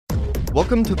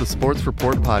Welcome to the Sports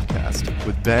Report Podcast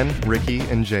with Ben, Ricky,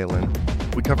 and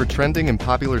Jalen. We cover trending and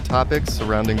popular topics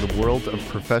surrounding the world of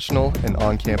professional and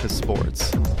on-campus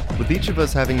sports. With each of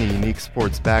us having a unique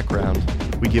sports background,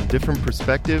 we give different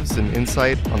perspectives and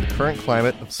insight on the current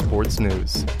climate of sports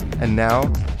news. And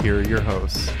now, here are your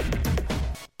hosts.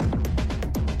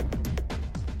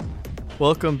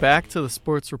 Welcome back to the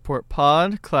Sports Report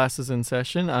Pod. Class is in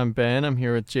session. I'm Ben. I'm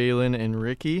here with Jalen and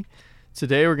Ricky.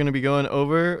 Today we're going to be going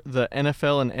over the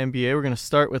NFL and NBA. We're going to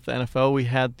start with the NFL. We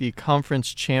had the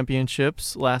conference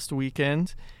championships last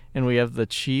weekend, and we have the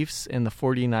Chiefs and the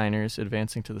 49ers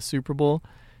advancing to the Super Bowl.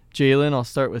 Jalen, I'll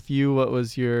start with you. What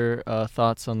was your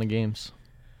thoughts on the games?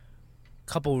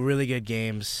 Couple really good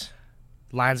games.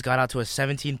 Lions got out to a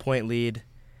 17-point lead,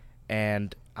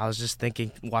 and I was just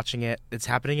thinking, watching it, it's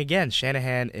happening again.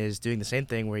 Shanahan is doing the same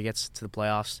thing where he gets to the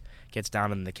playoffs, gets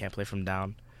down, and they can't play from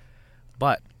down.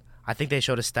 But I think they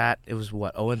showed a stat. It was,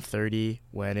 0-30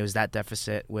 when it was that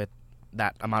deficit with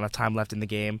that amount of time left in the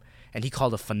game. And he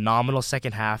called a phenomenal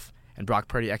second half, and Brock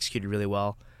Purdy executed really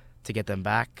well to get them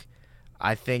back.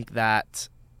 I think that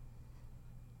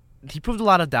he proved a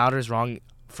lot of doubters wrong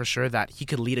for sure, that he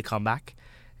could lead a comeback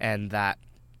and that,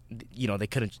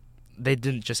 they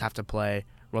didn't just have to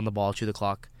run the ball, chew the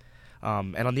clock.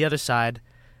 And on the other side,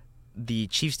 the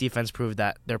Chiefs defense proved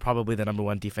that they're probably the number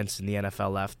one defense in the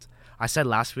NFL left. I said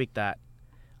last week that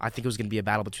I think it was going to be a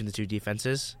battle between the two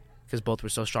defenses because both were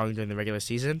so strong during the regular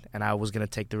season, and I was going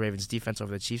to take the Ravens defense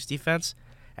over the Chiefs defense,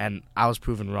 and I was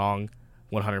proven wrong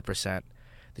 100%.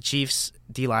 The Chiefs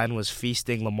D-line was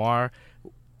feasting Lamar.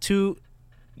 To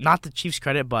not the Chiefs'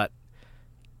 credit, but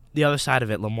the other side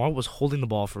of it, Lamar was holding the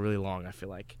ball for really long, I feel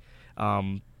like.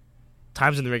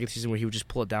 Times in the regular season where he would just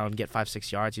pull it down and get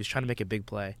 5-6 yards. He was trying to make a big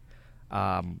play.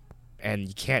 And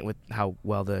you can't with how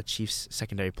well the Chiefs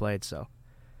secondary played. So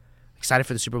excited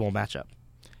for the Super Bowl matchup.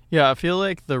 Yeah, I feel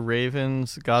like the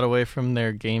Ravens got away from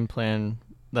their game plan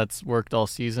that's worked all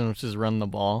season, which is run the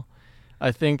ball.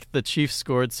 I think the Chiefs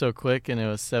scored so quick and it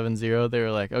was 7-0. They were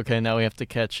like, okay, now we have to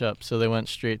catch up. So they went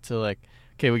straight to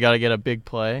okay, we got to get a big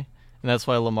play. And that's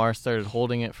why Lamar started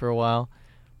holding it for a while.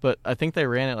 But I think they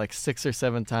ran it 6 or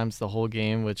 7 times the whole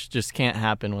game, which just can't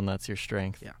happen when that's your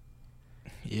strength.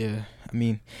 Yeah. I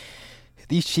mean,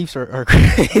 these Chiefs are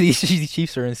these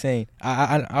Chiefs are insane.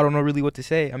 I don't know really what to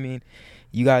say. I mean,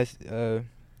 you guys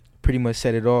pretty much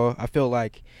said it all. I feel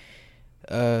like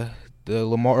the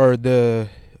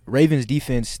Ravens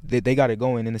defense, they got it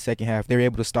going in the second half. They were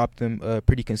able to stop them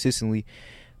pretty consistently,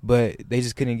 but they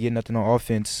just couldn't get nothing on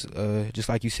offense. Just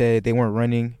like you said, they weren't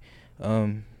running.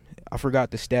 I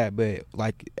forgot the stat, but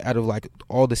out of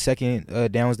all the second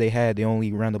downs they had, they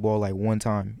only ran the ball one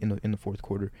time in the fourth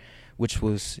quarter, which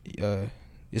was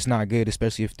it's not good,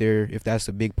 especially if that's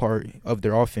a big part of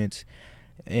their offense.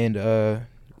 And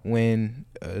when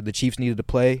the Chiefs needed to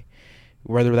play,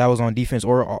 whether that was on defense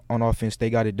or on offense, they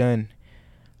got it done.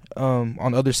 On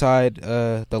the other side,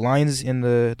 the Lions in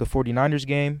the 49ers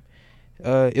game,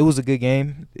 it was a good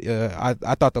game.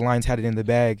 I thought the Lions had it in the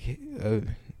bag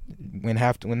when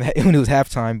it was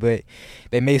halftime, but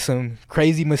they made some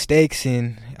crazy mistakes,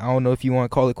 and I don't know if you want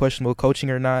to call it questionable coaching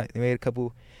or not. They made a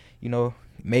couple,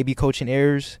 maybe coaching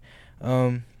errors,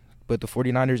 but the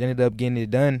 49ers ended up getting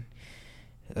it done.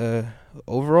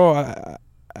 Overall,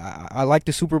 I like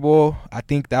the Super Bowl. I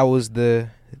think that was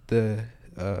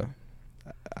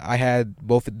I had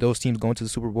both of those teams going to the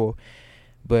Super Bowl.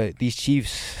 But these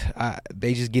Chiefs,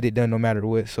 they just get it done no matter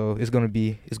what. So it's gonna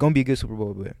be a good Super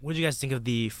Bowl. But what did you guys think of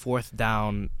the fourth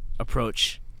down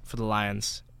approach for the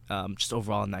Lions, just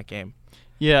overall in that game?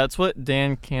 Yeah, it's what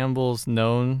Dan Campbell's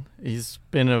known. He's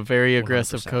been a very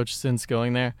aggressive 100%. coach since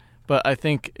going there. But I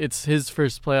think it's his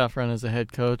first playoff run as a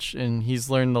head coach, and he's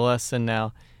learned the lesson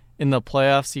now. In the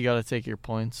playoffs, you got to take your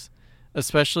points,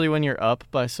 especially when you're up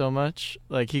by so much.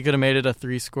 He could have made it a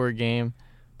 3-score game,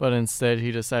 but instead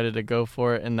he decided to go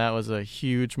for it, and that was a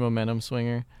huge momentum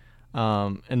swinger.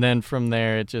 And then from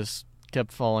there, it just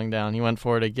kept falling down. He went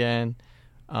for it again,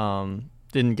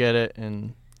 didn't get it,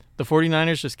 and the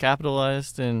 49ers just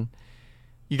capitalized, and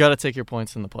you got to take your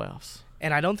points in the playoffs.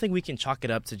 And I don't think we can chalk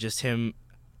it up to just him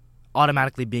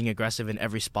automatically being aggressive in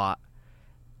every spot.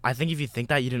 I think if you think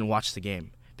that, you didn't watch the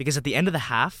game. Because at the end of the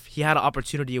half, he had an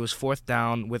opportunity. It was fourth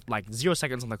down with 0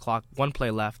 seconds on the clock, 1 play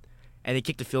left. And he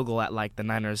kicked a field goal at the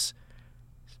Niners'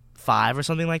 5 or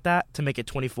something like that to make it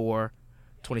 24-27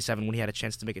 when he had a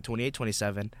chance to make it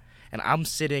 28-27. And I'm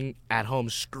sitting at home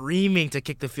screaming to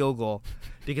kick the field goal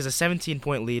because a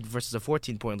 17-point lead versus a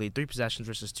 14-point lead, 3 possessions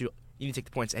versus 2, you need to take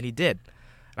the points. And he did.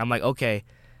 And I'm like, okay,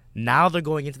 now they're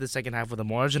going into the second half with a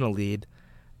marginal lead.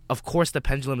 Of course, the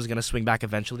pendulum is going to swing back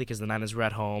eventually because the Niners were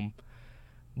at home.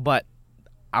 But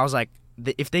I was like,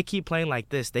 if they keep playing like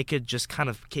this, they could just kind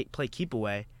of play keep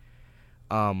away.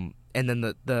 And then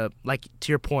the like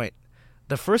to your point,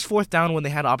 the first fourth down when they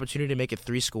had an opportunity to make it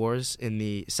 3 scores in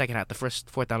the second half, the first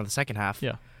fourth down of the second half,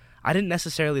 Yeah. I didn't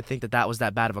necessarily think that was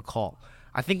that bad of a call.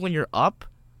 I think when you're up,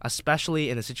 especially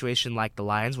in a situation like the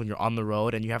Lions, when you're on the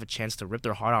road and you have a chance to rip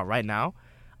their heart out right now,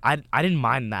 I didn't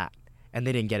mind that, and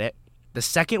they didn't get it. The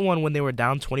second one when they were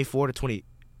down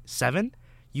 24-27,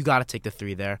 you got to take the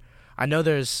 3 there. I know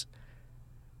there was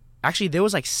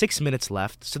like 6 minutes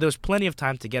left, so there was plenty of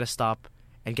time to get a stop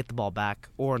and get the ball back,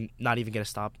 or not even get a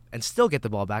stop and still get the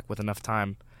ball back with enough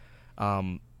time.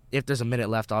 If there's a minute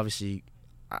left, obviously,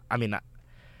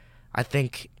 I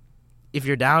think if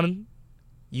you're down,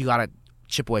 you got to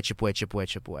chip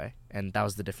away. And that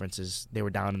was the difference, is they were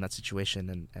down in that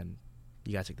situation, and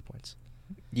you got to take the points.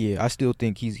 Yeah, I still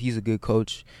think he's a good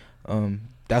coach.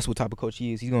 That's what type of coach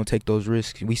he is. He's going to take those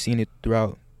risks. We've seen it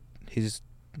throughout his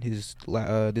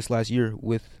this last year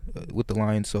with the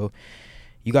Lions. So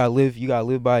you gotta live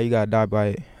by it, you gotta die by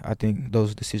it. I think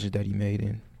those decisions that he made,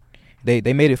 and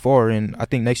they made it far, and I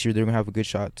think next year they're gonna have a good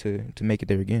shot to make it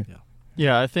there again.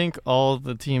 Yeah, I think all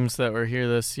the teams that were here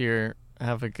this year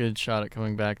have a good shot at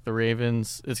coming back. The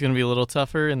Ravens, it's going to be a little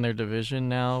tougher in their division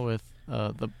now with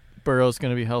the Burrow's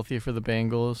going to be healthy for the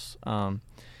Bengals.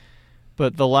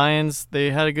 But the Lions,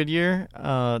 they had a good year.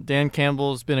 Dan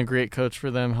Campbell's been a great coach for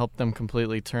them, helped them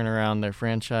completely turn around their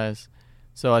franchise.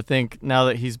 So I think now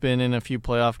that he's been in a few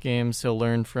playoff games, he'll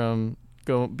learn from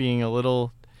being a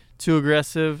little too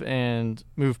aggressive and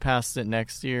move past it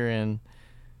next year, and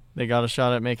they got a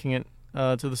shot at making it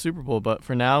to the Super Bowl. But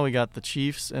for now, we got the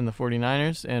Chiefs and the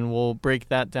 49ers, and we'll break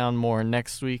that down more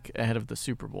next week ahead of the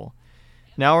Super Bowl.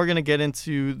 Now we're going to get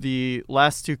into the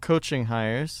last 2 coaching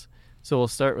hires. So we'll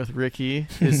start with Ricky,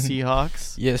 his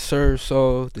Seahawks. Yes, sir.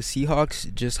 So the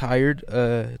Seahawks just hired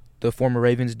the former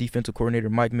Ravens defensive coordinator,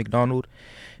 Mike McDonald.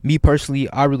 Me personally,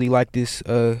 I really like this.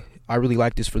 For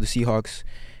the Seahawks.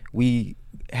 We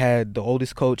had the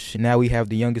oldest coach, now we have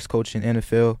the youngest coach in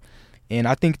NFL. And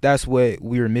I think that's what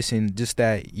we were missing, just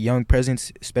that young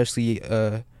presence, especially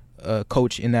a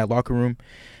coach in that locker room.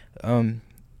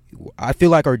 I feel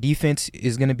like our defense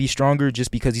is going to be stronger just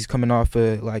because he's coming off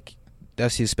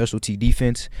that's his specialty,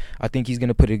 defense. I think he's going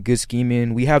to put a good scheme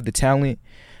in. We have the talent.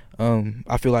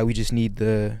 I feel like we just need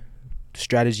the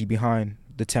strategy behind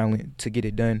the talent to get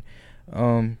it done.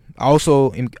 I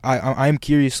am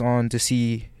curious to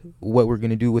see what we're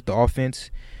going to do with the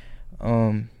offense.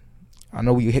 I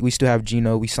know we still have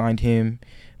Geno. We signed him.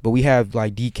 But we have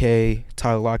like DK,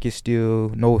 Tyler Lockett still,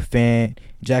 Noah Fant,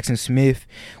 Jackson Smith.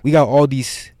 We got all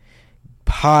these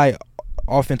high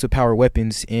offensive power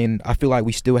weapons, and I feel like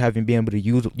we still haven't been able to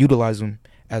utilize them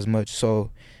as much.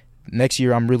 So next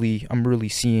year I'm really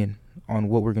seeing on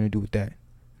what we're going to do with that.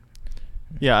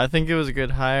 Yeah, I think it was a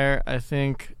good hire. I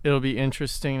think it'll be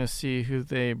interesting to see who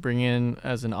they bring in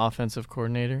as an offensive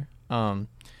coordinator.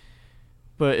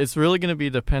 But it's really going to be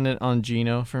dependent on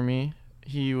Geno for me.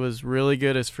 He was really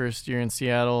good his first year in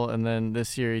Seattle, and then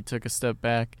this year he took a step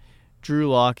back. Drew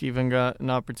Lock even got an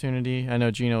opportunity. I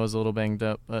know Geno was a little banged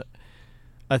up, but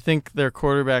I think their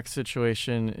quarterback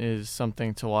situation is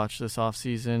something to watch this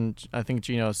offseason. I think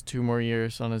Geno has 2 more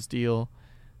years on his deal.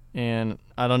 And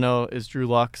I don't know, is Drew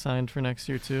Lock signed for next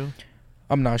year too?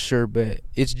 I'm not sure, but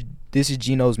this is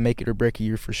Geno's make it or break it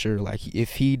year for sure. Like,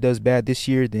 if he does bad this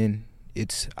year, then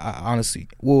it's honestly,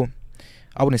 well,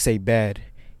 I wouldn't say bad.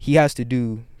 He has to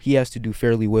do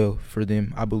fairly well for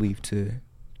them, I believe, to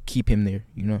keep him there,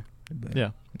 you know. But,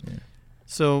 yeah.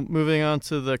 So moving on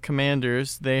to the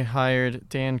Commanders, they hired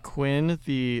Dan Quinn,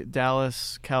 the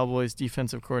Dallas Cowboys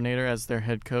defensive coordinator, as their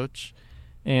head coach.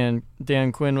 And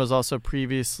Dan Quinn was also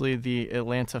previously the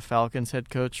Atlanta Falcons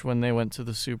head coach when they went to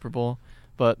the Super Bowl,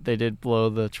 but they did blow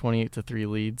the 28-3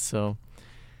 lead, so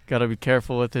got to be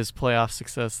careful with his playoff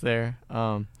success there.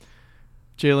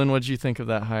 Jalen, what did you think of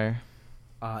that hire?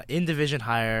 In-division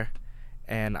hire,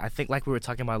 and I think like we were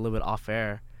talking about a little bit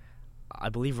off-air, I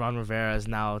believe Ron Rivera is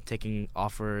now taking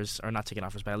offers, or not taking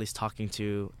offers, but at least talking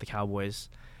to the Cowboys,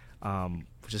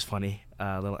 which is funny.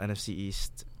 A little NFC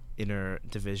East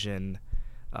inter-division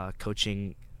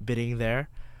coaching bidding there.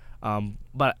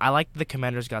 But I like the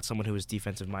Commanders got someone who was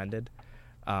defensive-minded.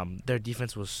 Their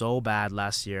defense was so bad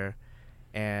last year,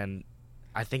 and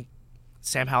I think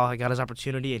Sam Howell got his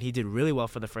opportunity, and he did really well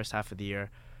for the first half of the year.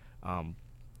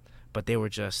 But they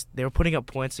were putting up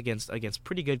points against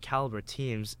pretty good caliber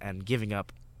teams and giving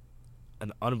up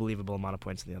an unbelievable amount of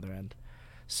points on the other end.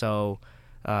 So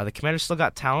the Commanders still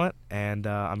got talent, and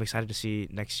I'm excited to see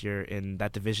next year in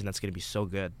that division that's going to be so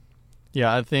good.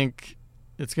 Yeah, I think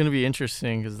it's going to be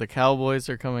interesting because the Cowboys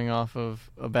are coming off of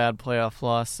a bad playoff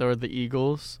loss. So are the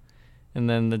Eagles. And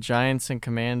then the Giants and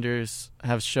Commanders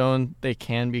have shown they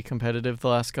can be competitive the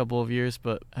last couple of years,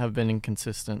 but have been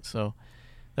inconsistent. So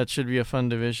that should be a fun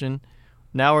division.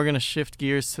 Now we're going to shift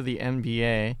gears to the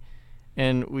NBA.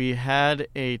 And we had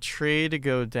a trade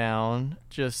go down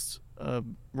just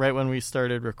right when we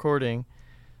started recording.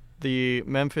 The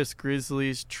Memphis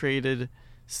Grizzlies traded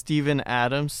Steven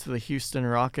Adams to the Houston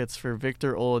Rockets for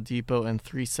Victor Oladipo and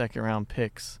 3 second-round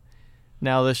picks.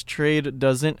 Now, this trade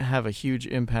doesn't have a huge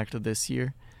impact this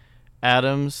year.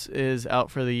 Adams is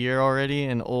out for the year already,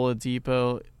 and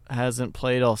Oladipo hasn't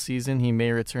played all season. He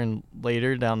may return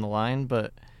later down the line,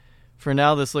 but for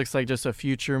now, this looks like just a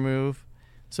future move.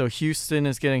 So Houston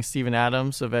is getting Steven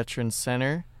Adams, a veteran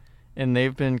center, and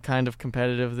they've been kind of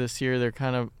competitive this year. They're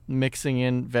kind of mixing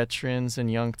in veterans and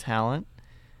young talent.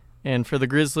 And for the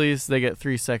Grizzlies, they get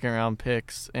 3 second-round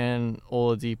picks and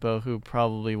Oladipo, who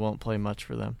probably won't play much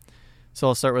for them. So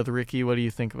I'll start with Ricky. What do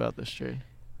you think about this trade?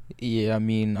 Yeah, I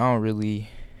mean, I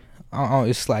don't,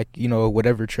 it's like,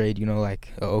 whatever trade,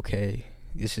 okay.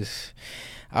 It's just,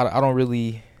 I don't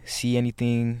really see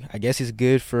anything. I guess it's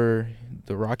good for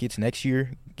the Rockets next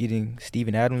year, getting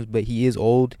Steven Adams, but he is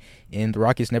old, and the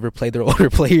Rockets never play their older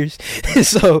players.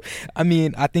 So, I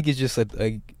mean, I think it's just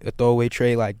a throwaway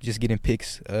trade, like just getting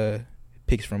picks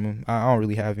from him. I don't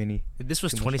really have any. If this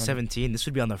was 2017, this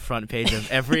would be on the front page of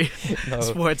every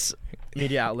sports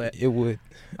media outlet. It would.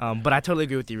 But I totally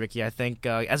agree with you, Ricky. I think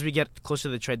as we get closer to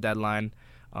the trade deadline,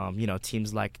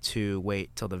 teams like to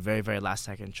wait till the very, very last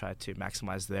second, try to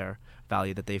maximize their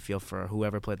value that they feel for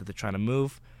whoever player that they're trying to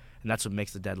move, and that's what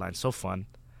makes the deadline so fun.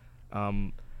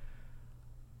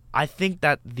 I think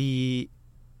that the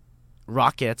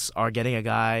Rockets are getting a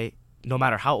guy, no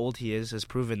matter how old he is, has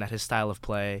proven that his style of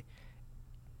play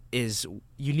is,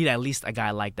 you need at least a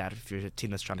guy like that if you're a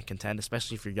team that's trying to contend,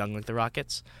 especially if you're young like the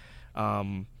Rockets.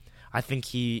 I think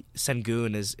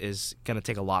Sengun is going to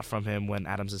take a lot from him when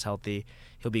Adams is healthy.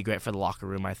 He'll be great for the locker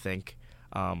room, I think.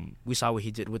 We saw what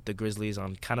he did with the Grizzlies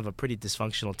on kind of a pretty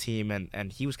dysfunctional team,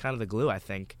 and he was kind of the glue, I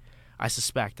think. I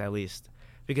suspect, at least.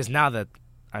 Because now that,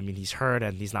 he's hurt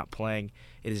and he's not playing,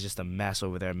 it is just a mess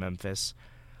over there in Memphis.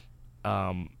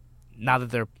 Now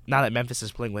that Memphis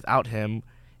is playing without him,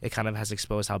 it kind of has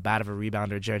exposed how bad of a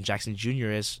rebounder Jaren Jackson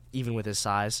Jr. is, even with his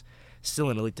size. Still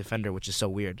an elite defender, which is so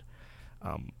weird.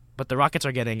 But the Rockets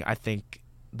are getting, I think,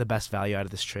 the best value out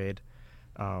of this trade.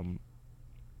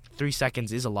 3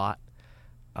 seconds is a lot.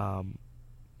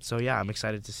 So, yeah, I'm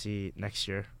excited to see next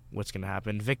year what's going to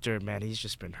happen. Victor, man, he's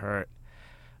just been hurt.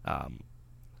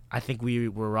 I think we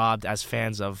were robbed as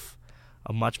fans of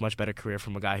a much, much better career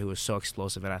from a guy who was so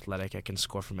explosive and athletic and can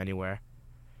score from anywhere.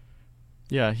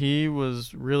 Yeah, he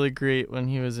was really great when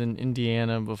he was in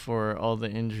Indiana before all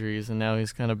the injuries, and now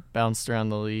he's kind of bounced around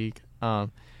the league.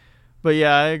 But,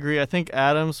 yeah, I agree. I think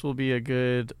Adams will be a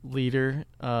good leader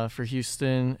for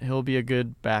Houston. He'll be a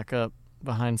good backup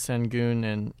behind Sengun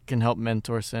and can help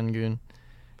mentor Sengun.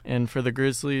 And for the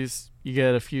Grizzlies, you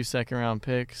get a few second-round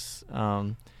picks.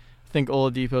 I think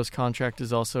Oladipo's contract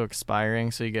is also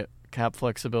expiring, so you get cap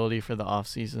flexibility for the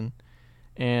offseason.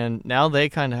 And now they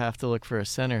kind of have to look for a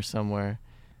center somewhere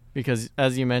because,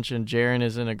 as you mentioned, Jaren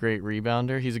isn't a great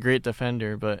rebounder. He's a great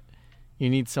defender, but you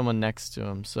need someone next to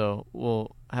him. So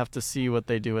we'll have to see what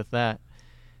they do with that.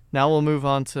 Now we'll move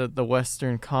on to the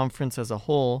Western Conference as a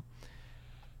whole.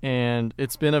 And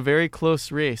it's been a very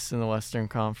close race in the Western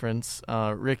Conference.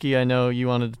 Ricky, I know you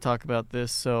wanted to talk about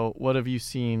this. So what have you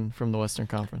seen from the Western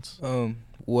Conference?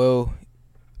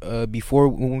 Before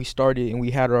when we started and we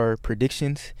had our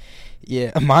predictions,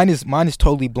 yeah, mine is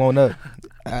totally blown up.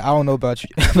 I don't know about you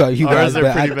guys, but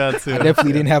I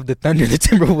definitely didn't have the Thunder, the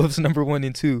Timberwolves number 1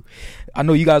 and 2. I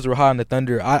know you guys were high on the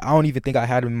Thunder. I don't even think I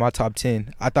had them in my top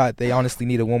 10. I thought they honestly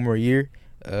needed one more year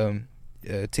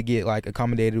to get like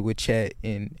accommodated with Chet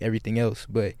and everything else,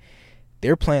 but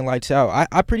they're playing lights out.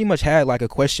 I pretty much had like a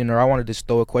question, or I wanted to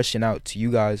throw a question out to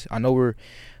you guys. I know we're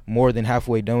more than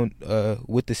halfway done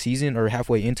with the season, or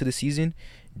halfway into the season.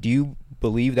 Do you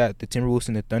believe that the Timberwolves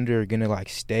and the Thunder are gonna like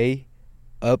stay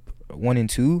up 1 and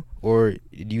 2, or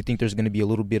do you think there's gonna be a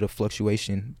little bit of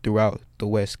fluctuation throughout the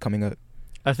West coming up?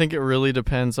 I think it really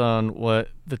depends on what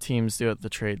the teams do at the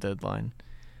trade deadline.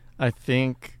 I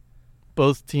think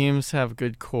both teams have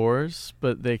good cores,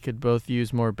 but they could both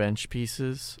use more bench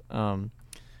pieces.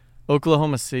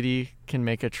 Oklahoma City can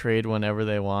make a trade whenever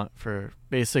they want for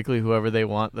basically whoever they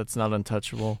want that's not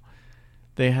untouchable.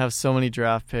 They have so many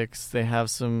draft picks. They have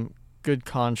some good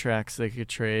contracts they could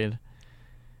trade.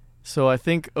 So I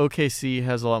think OKC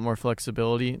has a lot more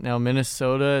flexibility. Now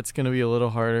Minnesota, it's going to be a little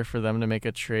harder for them to make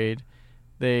a trade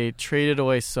they traded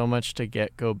away so much to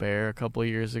get Gobert a couple of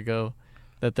years ago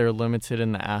that they're limited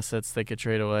in the assets they could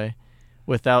trade away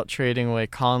without trading away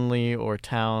Conley or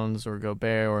Towns or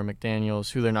Gobert or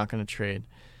McDaniels, who they're not going to trade.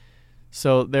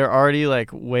 So they're already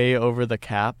like way over the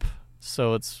cap.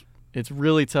 So it's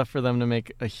really tough for them to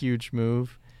make a huge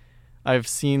move. I've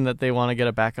seen that they want to get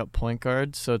a backup point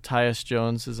guard. So Tyus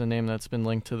Jones is a name that's been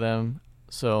linked to them.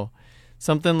 So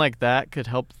something like that could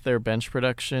help their bench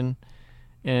production.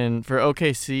 And for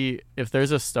OKC, if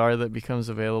there's a star that becomes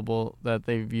available that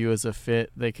they view as a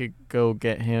fit, they could go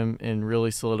get him and really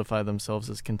solidify themselves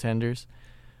as contenders.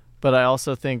 But I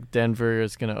also think Denver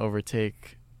is going to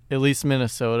overtake at least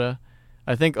Minnesota.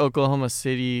 I think Oklahoma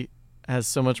City has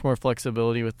so much more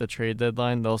flexibility with the trade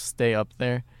deadline. They'll stay up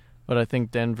there. But I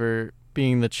think Denver,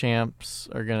 being the champs,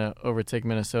 are going to overtake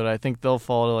Minnesota. I think they'll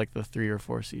fall to like the 3 or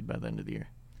 4 seed by the end of the year.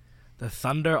 The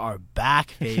Thunder are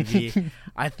back, baby.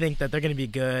 I think that they're going to be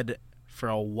good for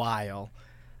a while.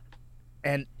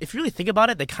 And if you really think about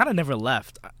it, they kind of never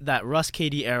left. That Russ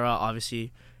KD era,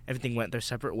 obviously, everything went their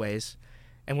separate ways.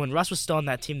 And when Russ was still on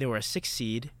that team, they were a 6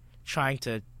 seed, trying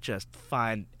to just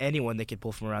find anyone they could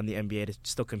pull from around the NBA to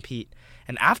still compete.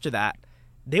 And after that,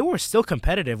 they were still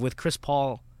competitive with Chris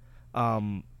Paul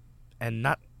and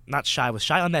not Shai. Was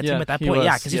Shai on that team at that point? Was,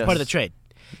 yeah, because he's part of the trade.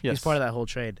 Yes. He's part of that whole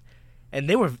trade. And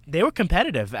they were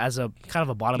competitive as a kind of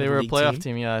a bottom of the league team. They were a playoff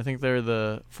team, yeah. I think they're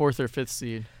the 4th or 5th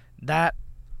seed. That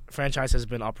franchise has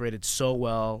been operated so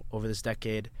well over this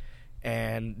decade.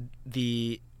 And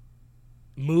the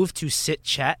move to sit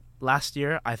Chet last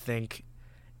year, I think,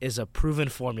 is a proven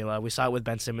formula. We saw it with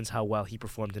Ben Simmons, how well he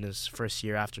performed in his first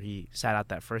year after he sat out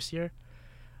that first year.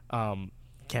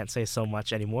 Can't say so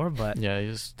much anymore, but yeah, he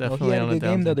was definitely on a good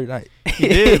game the other night. He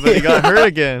did, but he got hurt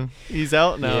again. He's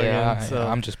out now again. So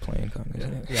I'm just playing.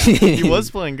 Yeah. He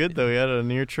was playing good though. He had a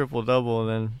near triple-double and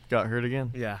then got hurt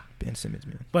again. Yeah, Ben Simmons,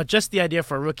 man. But just the idea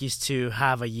for rookies to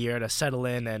have a year to settle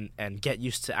in and get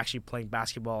used to actually playing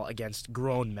basketball against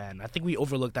grown men. I think we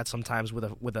overlook that sometimes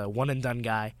with a one and done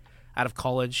guy out of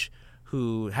college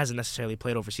who hasn't necessarily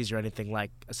played overseas or anything,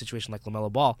 like a situation like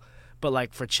LaMelo Ball. But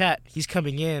like for Chet, he's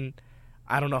coming in.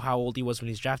 I don't know how old he was when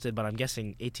he's drafted, but I'm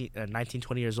guessing 19,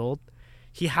 20 years old.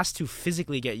 He has to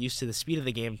physically get used to the speed of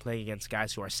the game playing against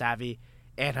guys who are savvy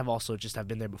and have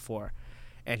been there before.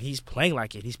 And he's playing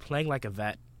like it. He's playing like a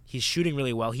vet. He's shooting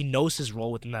really well. He knows his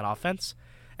role within that offense.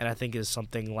 And I think is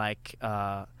something like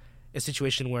a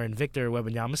situation where in Victor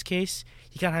Wembanyama's case,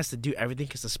 he kind of has to do everything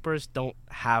because the Spurs don't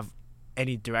have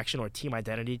any direction or team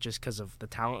identity just because of the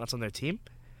talent that's on their team.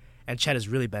 And Chet is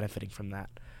really benefiting from that.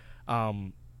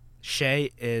 Shea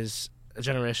is a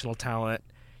generational talent.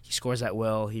 He scores at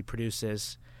will. He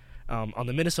produces. On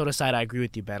the Minnesota side, I agree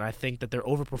with you, Ben. I think that they're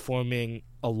overperforming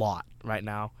a lot right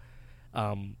now.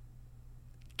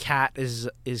 Cat is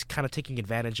kind of taking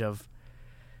advantage of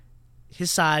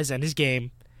his size and his game,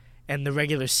 and the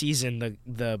regular season,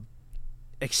 the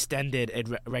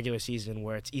extended regular season,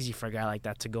 where it's easy for a guy like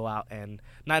that to go out and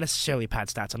not necessarily pad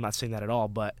stats. I'm not saying that at all,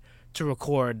 but to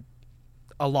record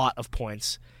a lot of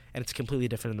points. And it's completely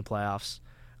different in the playoffs.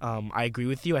 I agree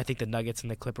with you. I think the Nuggets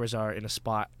and the Clippers are in a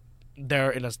spot.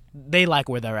 They like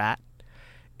where they're at,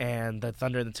 and the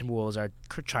Thunder and the Timberwolves are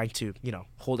trying to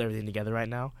hold everything together right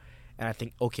now. And I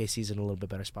think OKC's in a little bit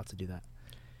better spot to do that.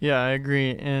 Yeah, I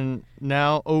agree. And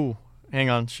now, hang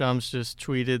on, Shams just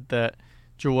tweeted that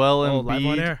Joel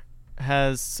Embiid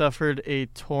has suffered a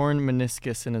torn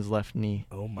meniscus in his left knee.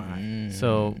 Oh my!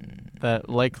 So that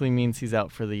likely means he's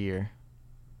out for the year.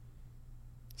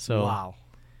 So wow.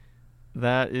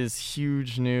 That is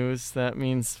huge news. That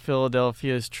means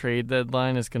Philadelphia's trade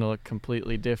deadline is going to look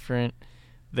completely different.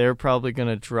 They're probably going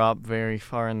to drop very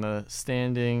far in the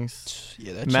standings.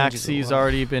 Yeah, that Maxi's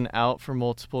already been out for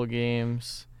multiple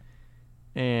games.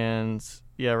 And,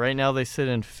 yeah, right now they sit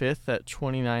in 5th at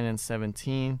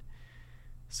 29-17.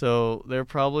 So they're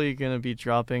probably going to be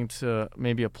dropping to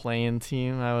maybe a play-in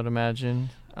team, I would imagine.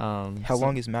 How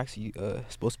long is Maxey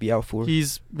supposed to be out for?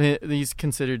 He's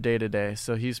considered day-to-day,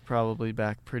 so he's probably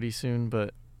back pretty soon.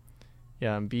 But,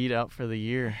 yeah, Embiid out for the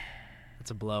year.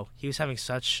 That's a blow. He was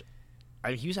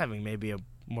having maybe a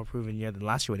more proven year than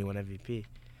last year when he won MVP.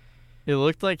 It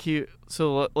looked like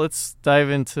So let's dive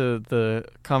into the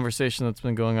conversation that's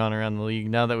been going on around the league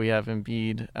now that we have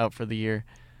Embiid out for the year.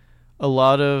 A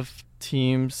lot of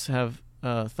teams have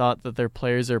thought that their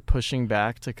players are pushing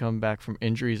back to come back from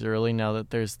injuries early now that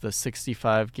there's the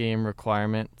 65-game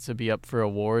requirement to be up for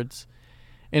awards.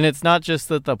 And it's not just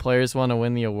that the players want to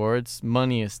win the awards.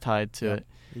 Money is tied to it.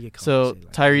 So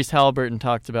Tyrese Halliburton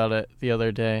talked about it the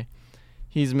other day.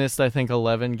 He's missed, I think,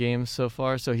 11 games so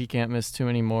far, so he can't miss too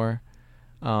many more.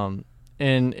 And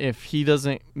if he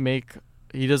doesn't make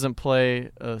he doesn't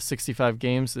play 65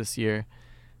 games this year,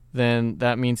 then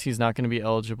that means he's not going to be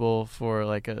eligible for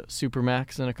like a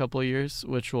supermax in a couple of years,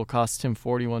 which will cost him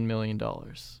 $41 million.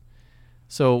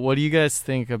 So what do you guys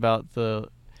think about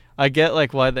I get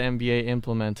like why the NBA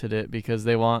implemented it, because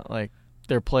they want like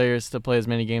their players to play as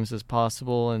many games as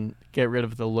possible and get rid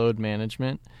of the load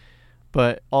management.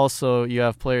 But also you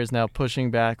have players now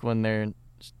pushing back when they're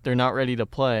not ready to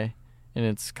play, and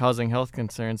it's causing health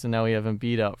concerns, and now we have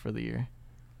Embiid out for the year.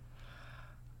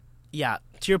 Yeah,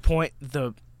 to your point,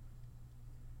 the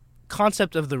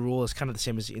concept of the rule is kind of the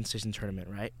same as the in-season tournament,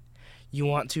 right? You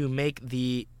want to make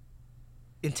the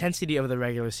intensity of the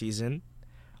regular season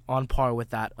on par with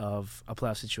that of a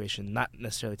playoff situation, not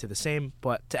necessarily to the same,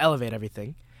 but to elevate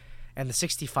everything. And the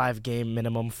 65-game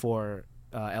minimum for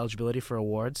eligibility for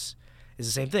awards is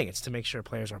the same thing. It's to make sure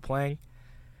players are playing.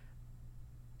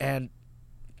 And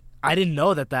I didn't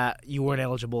know that you weren't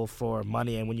eligible for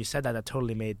money, and when you said that, that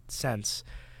totally made sense.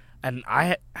 And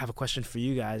I have a question for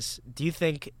you guys. Do you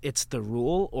think it's the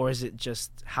rule, or is it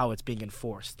just how it's being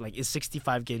enforced? Like, is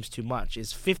 65 games too much?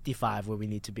 Is 55 where we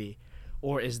need to be?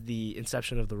 Or is the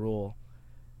inception of the rule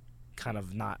kind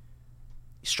of not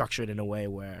structured in a way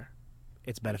where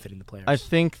it's benefiting the players? I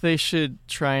think they should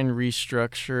try and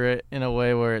restructure it in a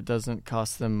way where it doesn't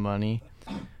cost them money.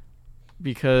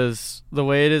 Because the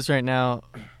way it is right now,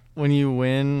 when you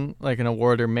win like an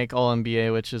award or make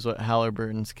All-NBA, which is what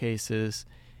Halliburton's case is,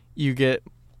 you get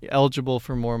eligible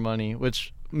for more money,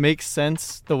 which makes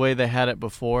sense the way they had it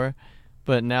before,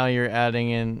 but now you're adding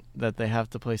in that they have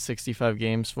to play 65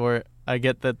 games for it. I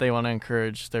get that they want to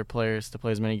encourage their players to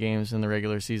play as many games in the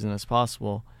regular season as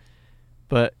possible,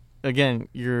 but again,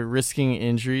 you're risking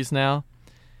injuries now.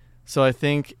 So I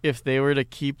think if they were to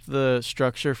keep the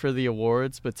structure for the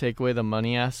awards but take away the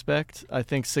money aspect, I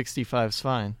think 65 is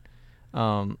fine.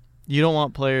 You don't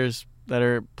want players that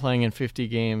are playing in 50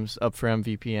 games up for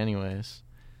MVP anyways.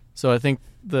 So I think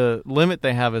the limit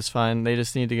they have is fine. They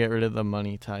just need to get rid of the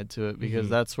money tied to it, because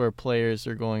that's where players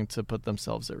are going to put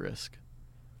themselves at risk.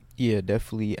 Yeah,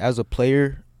 definitely. As a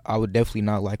player, I would definitely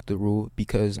not like the rule,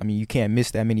 because, I mean, you can't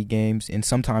miss that many games, and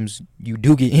sometimes you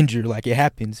do get injured, like it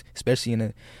happens, especially in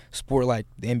a sport like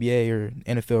the NBA or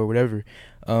NFL or whatever.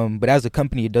 But as a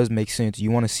company, it does make sense.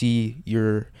 You want to see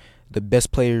the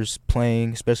best players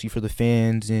playing, especially for the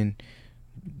fans and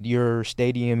your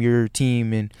stadium, your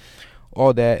team, and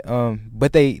all that.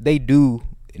 But they do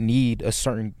need a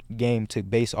certain game to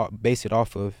base it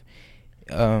off of.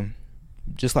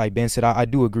 Just like Ben said, I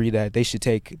do agree that they should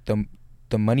take the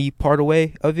money part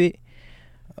away of it.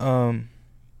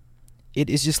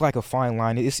 It's just like a fine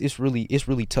line. It's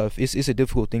really tough. It's a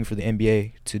difficult thing for the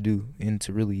NBA to do and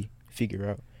to really figure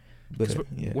out. But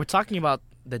we're talking about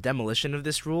the demolition of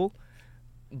this rule,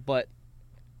 but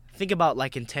think about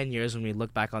like in 10 years when we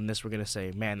look back on this, we're going to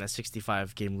say, man, that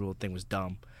 65-game rule thing was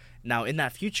dumb. Now, in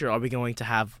that future, are we going to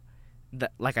have,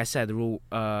 like I said, the rule,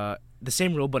 the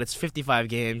same rule, but it's 55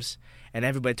 games, and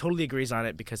everybody totally agrees on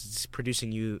it because it's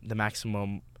producing you the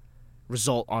maximum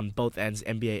result on both ends,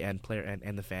 NBA end, player end,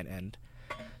 and the fan end.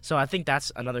 So I think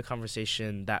that's another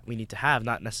conversation that we need to have,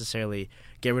 not necessarily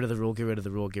get rid of the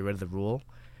rule,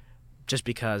 just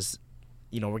because,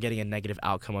 we're getting a negative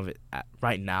outcome of it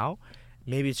right now.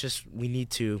 Maybe it's just we need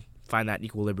to find that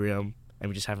equilibrium, and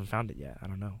we just haven't found it yet. I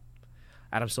don't know.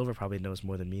 Adam Silver probably knows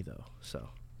more than me, though. So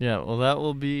yeah, well, that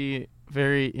will be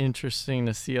very interesting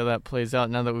to see how that plays out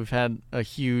now that we've had a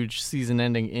huge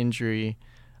season-ending injury.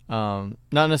 Not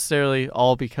necessarily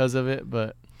all because of it,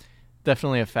 but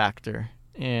definitely a factor.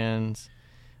 And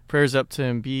prayers up to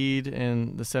Embiid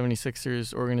and the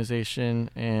 76ers organization.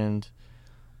 And,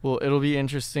 well, it'll be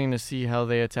interesting to see how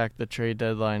they attack the trade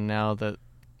deadline now that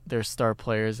their star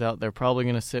players out. They're probably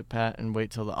going to sit pat and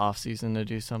wait till the offseason to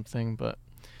do something, but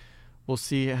we'll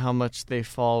see how much they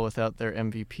fall without their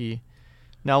MVP.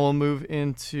 Now we'll move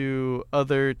into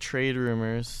other trade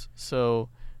rumors. So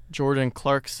Jordan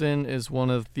Clarkson is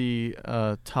one of the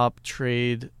top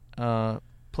trade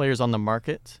players on the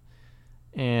market,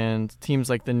 and teams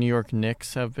like the New York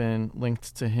Knicks have been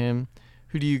linked to him.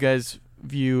 Who do you guys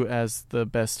view as the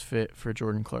best fit for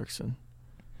Jordan Clarkson?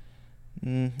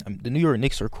 The New York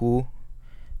Knicks are cool.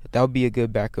 That would be a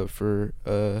good backup for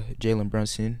Jalen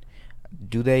Brunson.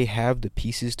 Do they have the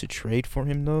pieces to trade for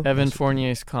him, though? Evan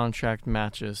Fournier's contract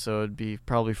matches, so it'd be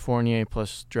probably Fournier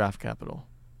plus draft capital.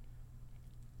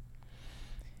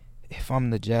 If I'm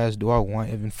the Jazz, do I want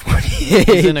Evan Fournier?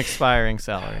 He's an expiring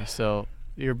salary, so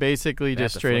you're basically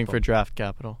just trading for draft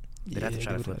capital. They'd have to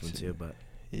try to flip him, too, but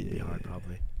it'd be hard,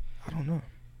 probably. I don't know.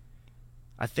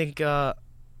 I think, to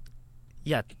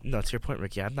your point,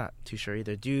 Ricky, I'm not too sure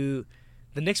either. The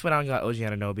Knicks went out and got OG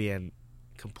Anunoby and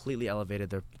completely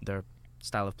elevated their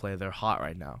style of play. They're hot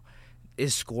right now.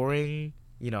 Is scoring,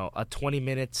 a 20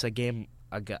 minutes a game,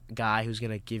 a guy who's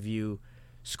going to give you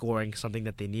scoring something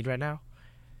that they need right now?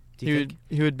 Do you think?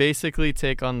 He would basically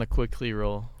take on the quickly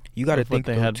role. You got to think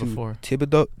they had before.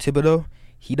 Thibodeau,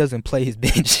 he doesn't play his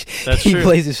bench. That's he true.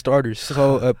 plays his starters.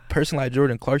 So a person like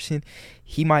Jordan Clarkson,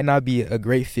 he might not be a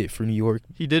great fit for New York.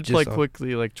 He did play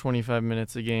quickly, like 25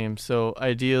 minutes a game. So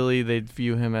ideally, they'd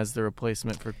view him as the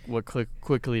replacement for what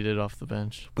quickly did off the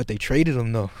bench. But they traded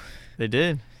him though. They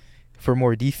did. For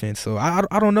more defense. So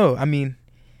I don't know. I mean,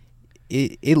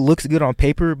 it looks good on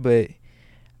paper, but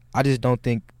I just don't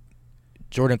think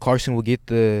Jordan Clarkson will get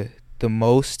the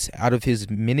most out of his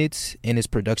minutes and his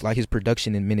production. Like his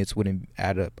production in minutes wouldn't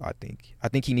add up, I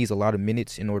think he needs a lot of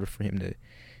minutes in order for him to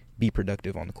be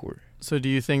productive on the court. So do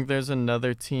you think there's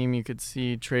another team you could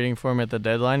see trading for him at the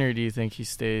deadline, or do you think he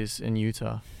stays in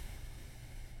Utah?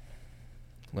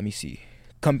 Let me see.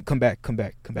 Come back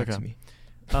to me.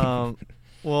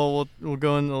 Well, we'll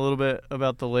go in a little bit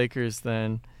about the Lakers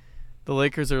then. The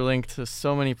Lakers are linked to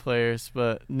so many players,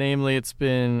 but namely it's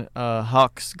been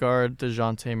Hawks guard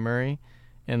DeJounte Murray,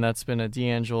 and that's been a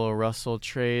D'Angelo Russell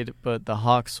trade, but the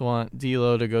Hawks want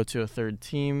D'Lo to go to a third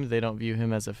team. They don't view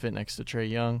him as a fit next to Trae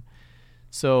Young.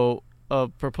 So a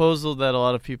proposal that a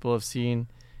lot of people have seen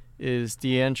is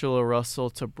D'Angelo Russell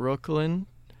to Brooklyn,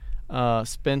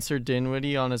 Spencer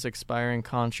Dinwiddie on his expiring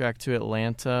contract to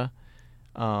Atlanta,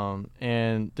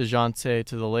 and DeJounte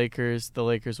to the Lakers. The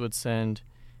Lakers would send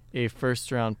a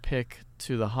first-round pick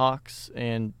to the Hawks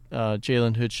and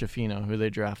Jalen Hood-Schifino, who they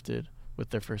drafted with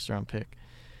their first-round pick.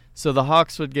 So the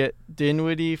Hawks would get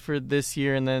Dinwiddie for this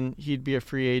year, and then he'd be a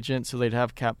free agent, so they'd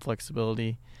have cap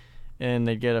flexibility. And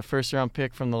they'd get a first-round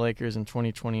pick from the Lakers in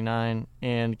 2029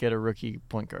 and get a rookie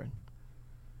point guard.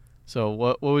 So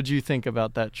what would you think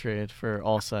about that trade for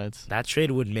all sides? That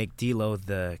trade would make D'Lo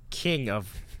the king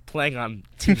of playing on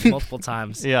teams multiple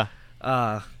times. Yeah.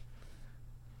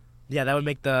 Yeah, that would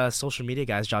make the social media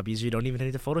guy's job easier. You don't even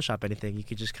need to Photoshop anything. You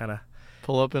could just kind of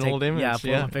pull up an old image. Yeah,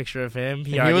 pull up a picture of him.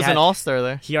 He was an all-star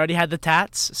there. He already had the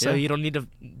tats, so you don't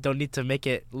need to make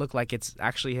it look like it's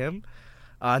actually him.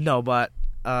 But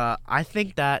I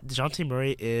think that DeJounte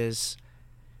Murray is.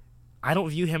 I don't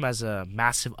view him as a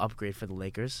massive upgrade for the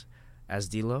Lakers, as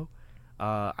D'Lo.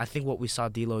 I think what we saw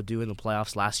D'Lo do in the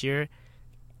playoffs last year,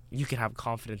 you can have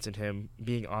confidence in him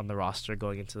being on the roster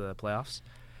going into the playoffs.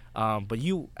 But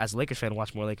you, as a Lakers fan,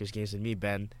 watch more Lakers games than me,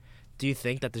 Ben. Do you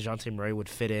think that DeJounte Murray would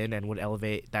fit in and would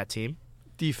elevate that team?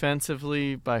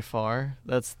 Defensively, by far.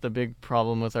 That's the big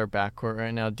problem with our backcourt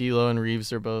right now. D'Lo and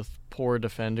Reeves are both poor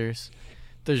defenders.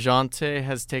 DeJounte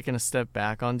has taken a step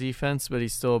back on defense, but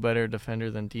he's still a better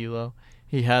defender than D'Lo.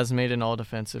 He has made an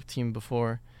all-defensive team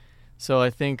before. So I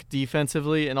think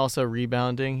defensively and also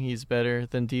rebounding, he's better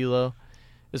than D'Lo.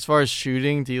 As far as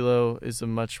shooting, D'Lo is a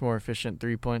much more efficient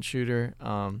three-point shooter.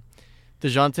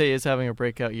 DeJounte is having a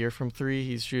breakout year from three.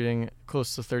 He's shooting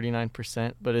close to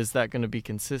 39%, but is that going to be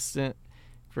consistent?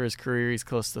 For his career, he's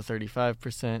close to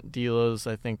 35%. D'Lo's,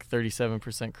 I think,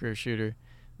 37% career shooter.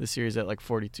 This year he's at like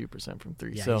 42% from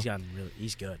three. Yeah, so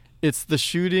he's good. It's the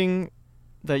shooting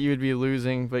that you would be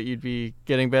losing, but you'd be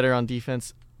getting better on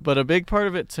defense. But a big part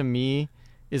of it to me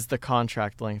is the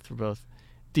contract length for both.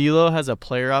 D'Lo has a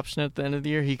player option at the end of the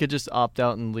year. He could just opt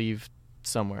out and leave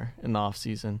somewhere in the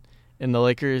offseason. And the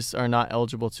Lakers are not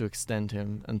eligible to extend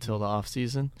him until the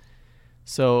offseason.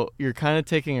 So you're kind of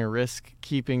taking a risk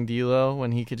keeping D'Lo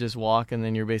when he could just walk, and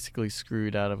then you're basically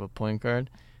screwed out of a point guard.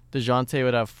 DeJounte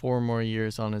would have 4 more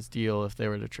years on his deal if they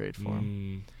were to trade for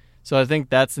him. So I think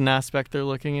that's an aspect they're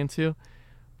looking into.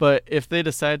 But if they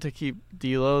decide to keep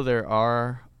D'Lo, there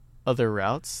are other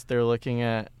routes. They're looking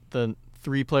at the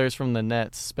 3 players from the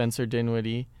Nets, Spencer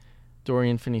Dinwiddie,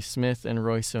 Dorian Finney-Smith, and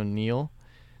Royce O'Neal.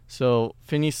 So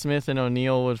Finney-Smith and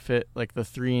O'Neal would fit like the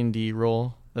 3-and-D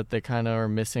role that they kind of are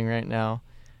missing right now.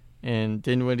 And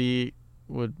Dinwiddie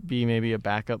would be maybe a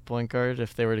backup point guard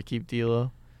if they were to keep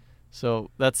D'Lo.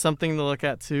 So that's something to look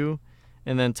at too.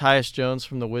 And then Tyus Jones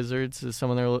from the Wizards is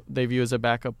someone they view as a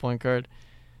backup point guard.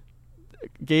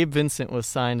 Gabe Vincent was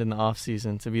signed in the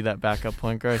offseason to be that backup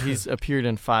point guard. He's appeared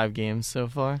in 5 games so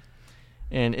far.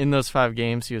 And in those 5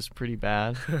 games, he was pretty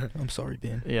bad. I'm sorry,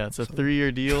 Ben. Yeah, it's a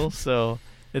 3-year deal, so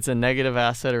it's a negative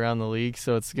asset around the league,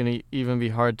 so it's going to even be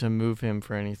hard to move him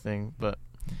for anything. But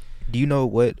do you know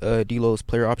what D'Lo's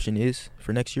player option is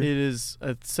for next year? It is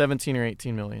 $17 or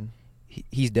 $18 million.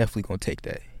 He's definitely going to take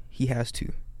that. He has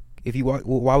to. If he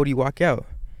why would he walk out?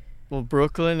 Well,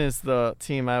 Brooklyn is the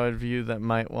team I would view that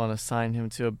might want to sign him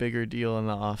to a bigger deal in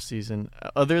the offseason.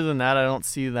 Other than that, I don't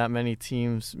see that many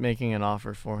teams making an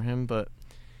offer for him, but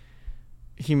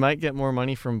he might get more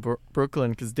money from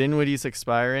Brooklyn because Dinwiddie's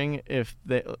expiring. If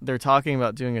they're talking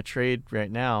about doing a trade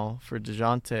right now for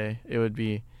DeJounte, it would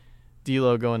be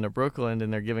D'Lo going to Brooklyn,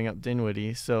 and they're giving up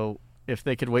Dinwiddie. So if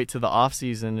they could wait to the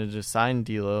offseason and just sign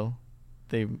D'Lo,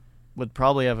 they would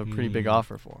probably have a pretty big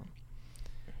offer for him.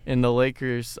 And the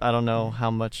Lakers, I don't know how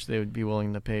much they would be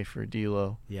willing to pay for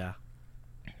D'Lo. Yeah.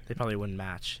 They probably wouldn't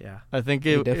match, yeah. I think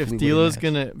if D'Lo's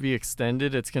going to be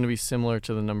extended, it's going to be similar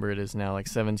to the number it is now, like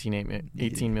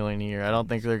 18 million a year. I don't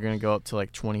think they're going to go up to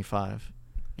like 25.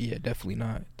 Yeah, definitely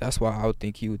not. That's why I would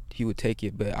think he would take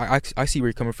it. But I see where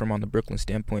you're coming from on the Brooklyn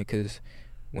standpoint, because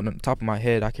when on the top of my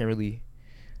head, I can't really.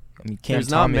 I mean, Cam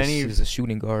Thomas is a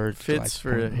shooting guard. Fits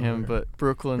for him, but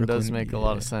Brooklyn does make a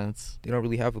lot of sense. They don't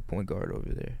really have a point guard over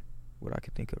there, what I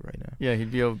could think of right now. Yeah,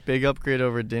 he'd be a big upgrade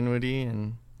over Dinwiddie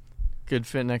and good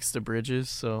fit next to Bridges.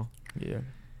 So yeah.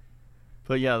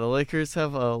 But yeah, the Lakers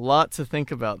have a lot to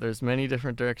think about. There's many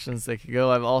different directions they could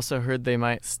go. I've also heard they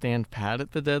might stand pat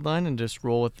at the deadline and just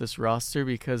roll with this roster,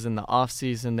 because in the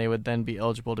offseason they would then be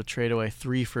eligible to trade away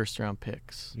 3 first-round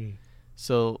picks.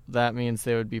 So that means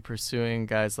they would be pursuing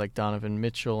guys like Donovan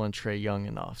Mitchell and Trae Young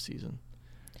in the offseason.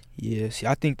 Yeah, see,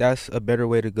 I think that's a better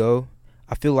way to go.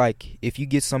 I feel like if you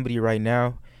get somebody right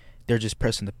now, they're just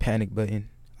pressing the panic button.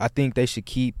 I think they should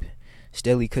keep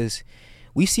steadily, because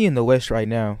we see in the West right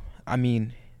now, I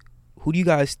mean, who do you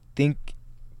guys think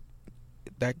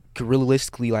that could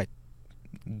realistically like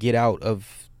get out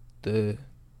of the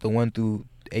 1 through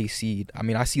 8 seed? I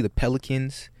mean, I see the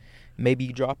Pelicans maybe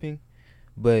dropping,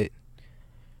 but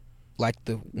like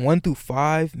the 1 through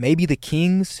 5, maybe the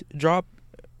Kings drop.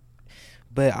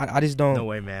 But I just don't. No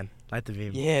way, man. Light the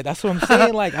beam. Yeah, that's what I'm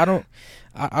saying. Like I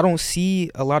don't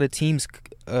see a lot of teams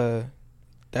that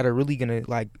are really gonna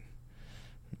like.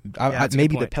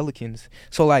 Maybe the Pelicans.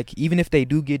 So like, even if they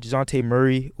do get DeJounte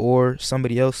Murray or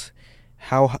somebody else,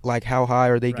 how high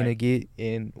are they gonna get,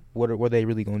 and what are they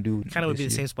really gonna do? Kind of would be the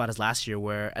same spot as last year,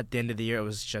 where at the end of the year it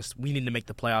was just, we need to make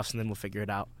the playoffs and then we'll figure it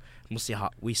out. And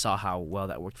we saw how well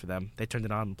that worked for them. They turned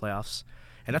it on in the playoffs,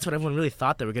 and that's what everyone really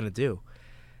thought they were gonna do.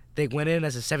 They went in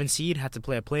as a 7 seed, had to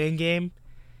play a play-in game,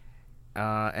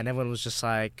 and everyone was just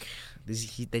like,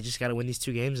 they just got to win these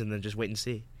 2 games and then just wait and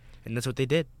see, and that's what they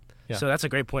did. Yeah. So that's a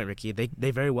great point, Ricky.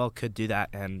 They very well could do that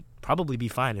and probably be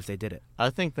fine if they did it. I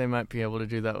think they might be able to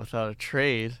do that without a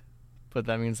trade, but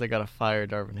that means they got to fire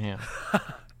Darvin Ham.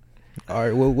 All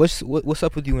right. Well, what's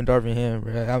up with you and Darvin Ham,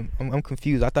 bro? I'm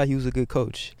confused. I thought he was a good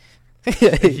coach.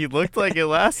 He looked like it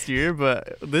last year,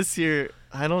 but this year,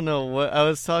 I don't know what. I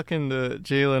was talking to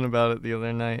Jalen about it the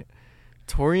other night.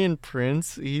 Taurean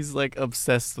Prince, he's like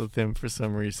obsessed with him for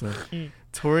some reason.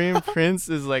 Taurean Prince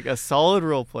is like a solid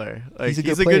role player. Like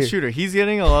he's a good shooter. He's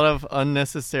getting a lot of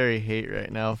unnecessary hate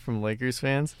right now from Lakers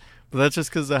fans, but that's just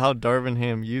because of how Darvin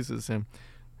Ham uses him.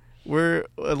 We're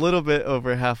a little bit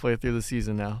over halfway through the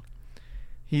season now.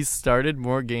 He's started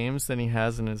more games than he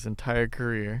has in his entire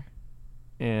career,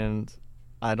 and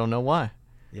I don't know why.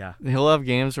 Yeah. He'll have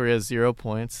games where he has 0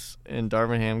 points, and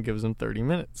Darvin Ham gives him 30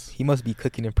 minutes. He must be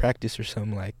cooking in practice or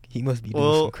something. Like, he must be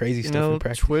doing some crazy stuff in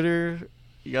practice. Twitter,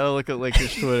 you got to look at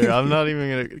Lakers Twitter. I'm not even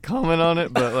going to comment on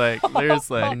it, but, like,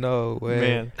 there's, like, no way.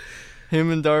 Man,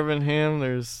 him and Darvin Ham,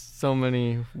 there's so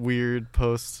many weird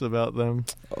posts about them.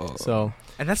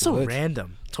 And that's so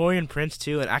random. Taurean Prince,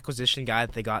 too, an acquisition guy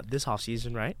that they got this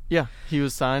offseason, right? Yeah, he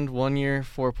was signed 1 year,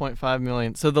 $4.5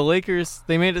 million. So the Lakers,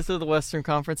 they made it to the Western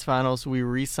Conference Finals. We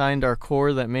re-signed our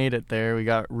core that made it there. We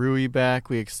got Rui back.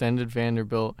 We extended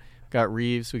Vanderbilt. Got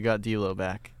Reeves. We got D'Lo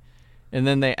back. And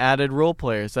then they added role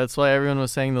players. That's why everyone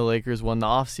was saying the Lakers won the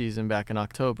offseason back in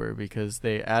October, because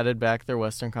they added back their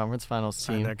Western Conference Finals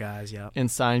team. Signed their guys, yeah. And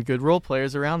signed good role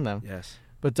players around them. Yes.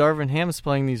 But Darvin Ham is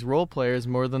playing these role players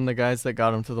more than the guys that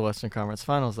got him to the Western Conference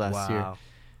Finals last year.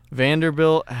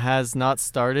 Vanderbilt has not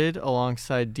started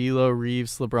alongside D'Lo,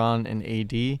 Reeves, LeBron, and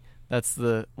AD. That's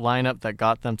the lineup that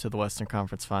got them to the Western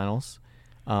Conference Finals.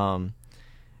 And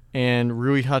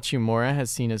Rui Hachimura has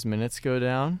seen his minutes go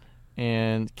down.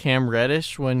 And Cam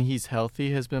Reddish, when he's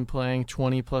healthy, has been playing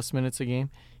 20-plus minutes a game.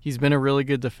 He's been a really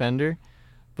good defender,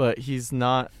 but he's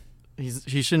not.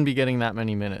 He shouldn't be getting that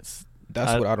many minutes.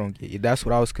 That's what I don't get. That's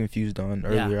what I was confused on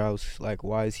earlier. Yeah. I was like,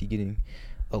 why is he getting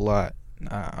a lot?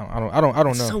 I don't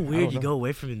know. It's so weird you go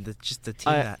away from the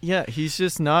team. Yeah, he's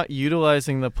just not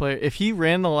utilizing the player. If he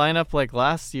ran the lineup like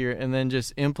last year and then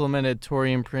just implemented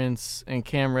Taurean Prince and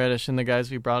Cam Reddish and the guys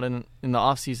we brought in the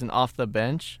offseason off the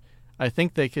bench, I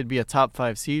think they could be a top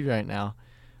 5 seed right now.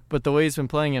 But the way he's been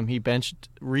playing him, he benched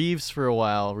Reeves for a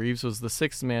while. Reeves was the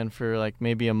 6th man for like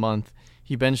maybe a month.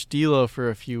 He benched D'Lo for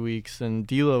a few weeks, and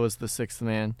D'Lo was the 6th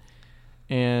man.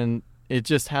 And it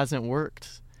just hasn't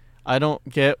worked. I don't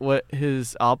get what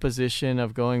his opposition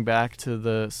of going back to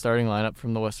the starting lineup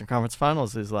from the Western Conference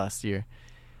Finals is last year.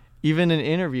 Even in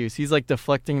interviews, he's like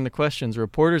deflecting the questions.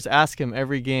 Reporters ask him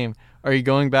every game, are you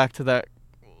going back to that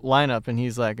lineup? And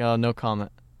he's like, oh, no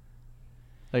comment.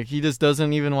 Like, he just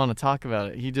doesn't even want to talk about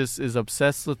it. He just is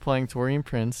obsessed with playing Taurean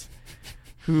Prince.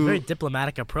 Very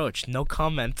diplomatic approach. No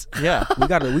comment. Yeah. we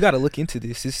gotta look into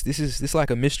this. This is like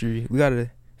a mystery. We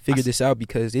gotta figure this out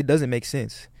because it doesn't make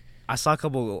sense. I saw a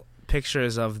couple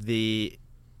pictures of the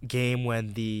game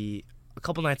a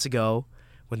couple nights ago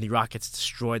when the Rockets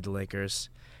destroyed the Lakers,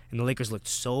 and the Lakers looked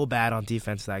so bad on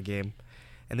defense that game.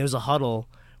 And there was a huddle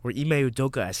where Ime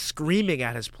Udoka is screaming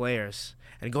at his players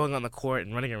and going on the court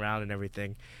and running around and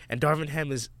everything. And Darvin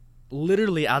Ham is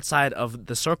literally outside of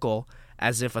the circle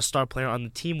as if a star player on the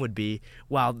team would be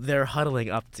while they're huddling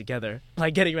up together,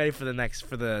 like getting ready for the next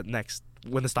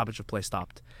when the stoppage of play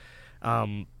stopped.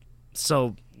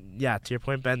 So yeah, to your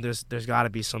point, Ben, there's got to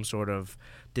be some sort of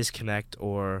disconnect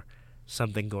or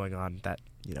something going on that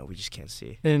we just can't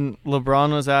see. And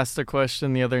LeBron was asked a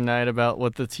question the other night about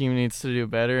what the team needs to do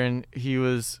better, and he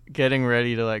was getting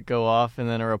ready to like go off, and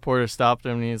then a reporter stopped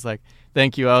him, and he's like,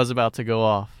 "Thank you, I was about to go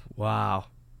off." Wow.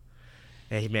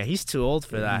 Hey man, he's too old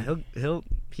for that.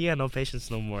 He had no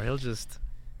patience no more. He'll just.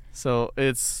 So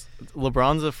it's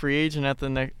LeBron's a free agent at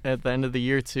the end of the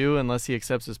year too, unless he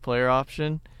accepts his player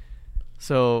option.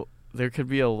 So there could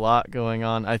be a lot going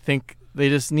on. I think they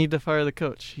just need to fire the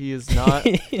coach. He is not.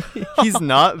 He's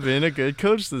not been a good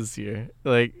coach this year.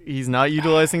 Like, he's not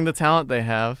utilizing the talent they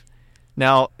have.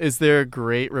 Now, is there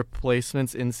great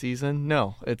replacements in season?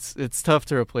 No, it's tough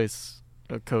to replace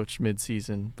a coach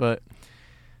mid-season. But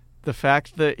the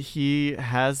fact that he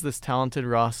has this talented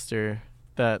roster,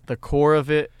 that the core of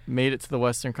it made it to the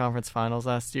Western Conference Finals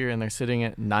last year, and they're sitting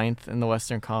at 9th in the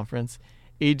Western Conference.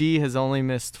 AD has only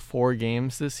missed 4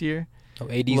 games this year. Oh,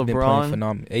 AD's been playing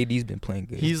phenomenal. AD's been playing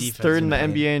good. He's third in the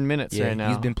NBA in minutes right now.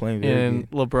 He's been playing very good.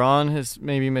 And LeBron has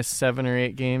maybe missed 7 or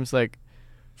 8 games. Like,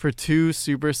 for 2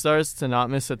 superstars to not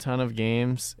miss a ton of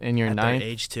games in your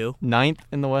ninth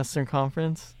in the Western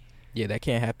Conference. Yeah, that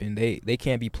can't happen. They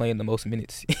can't be playing the most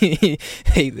minutes.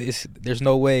 There's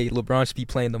no way LeBron should be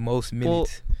playing the most minutes. Well,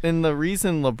 and the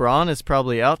reason LeBron is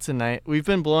probably out tonight, we've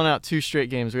been blown out 2 straight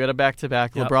games. We had a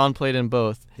back-to-back. Yep. LeBron played in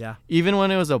both. Yeah. Even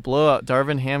when it was a blowout,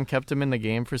 Darvin Ham kept him in the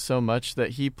game for so much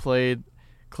that he played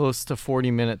close to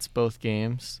 40 minutes both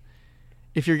games.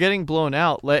 If you're getting blown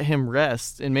out, let him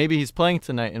rest, and maybe he's playing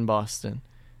tonight in Boston.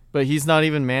 But he's not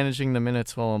even managing the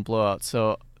minutes while in blowout.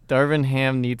 So Darvin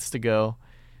Ham needs to go.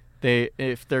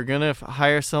 If they're going to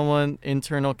hire someone,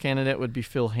 internal candidate would be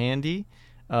Phil Handy,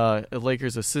 a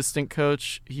Lakers assistant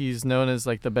coach. He's known as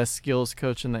like the best skills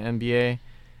coach in the NBA.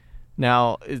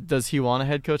 Now, does he want a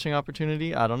head coaching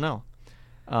opportunity? I don't know.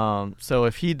 So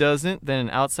if he doesn't, then an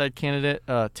outside candidate,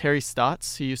 Terry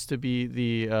Stotts, he used to be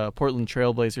the Portland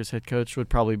Trailblazers head coach, would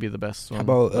probably be the best one. How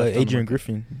about Adrian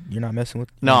Griffin? You're not messing with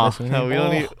him? No, we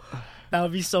don't need. That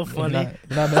would be so funny.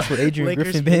 You're not messing with Adrian Lakers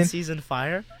Griffin, Ben? mid-season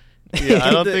fire? Yeah,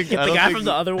 I don't think the guy from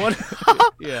the other one.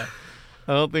 Yeah,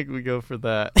 I don't think we go for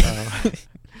that.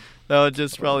 That would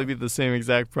just probably be the same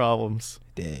exact problems.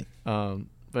 Dang.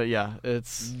 But yeah,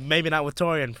 it's maybe not with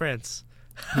Taurean Prince.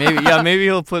 Maybe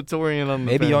he'll put Taurean on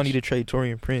the Maybe bench. y'all need to trade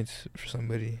Taurean Prince for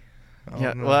somebody.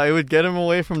 Yeah, well, it would get him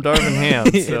away from Darvin Ham.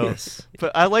 So, yes.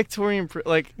 But I like Taurean Prince.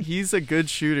 Like, he's a good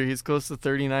shooter. He's close to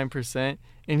 39%,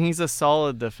 and he's a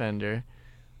solid defender.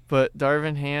 But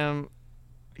Darvin Ham,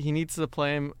 he needs to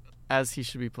play him as he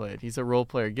should be played. He's a role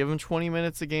player. Give him 20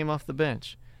 minutes a game off the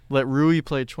bench. Let Rui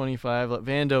play 25. Let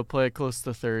Vando play close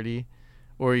to 30.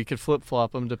 Or you could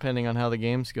flip-flop them depending on how the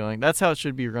game's going. That's how it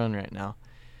should be run right now.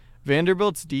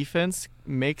 Vanderbilt's defense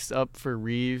makes up for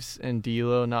Reeves and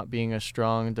D'Lo not being a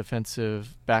strong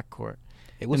defensive backcourt.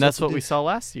 Hey, and that's what we saw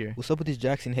last year. What's up with this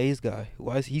Jackson Hayes guy?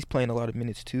 Why is he's playing a lot of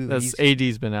minutes too?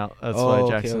 AD's been out. That's why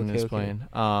Jackson is playing.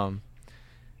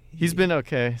 He's been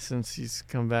okay since he's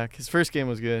come back. His first game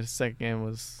was good. His second game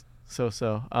was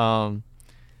so-so.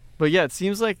 But yeah, it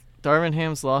seems like Darvin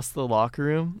Ham's lost the locker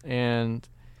room. And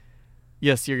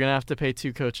yes, you're going to have to pay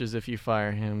 2 coaches if you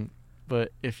fire him.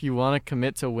 But if you want to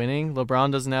commit to winning,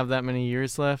 LeBron doesn't have that many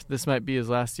years left. This might be his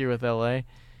last year with LA.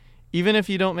 Even if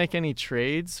you don't make any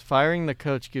trades, firing the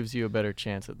coach gives you a better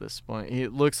chance at this point.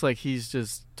 It looks like he's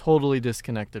just totally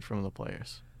disconnected from the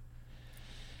players.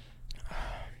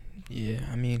 Yeah,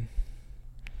 I mean,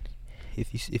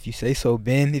 if you say so,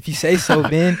 Ben. If you say so,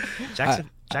 Ben.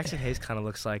 Jackson Hayes kind of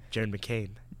looks like Jared McCain.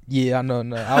 Yeah, I know.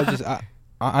 No, I was just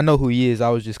I know who he is. I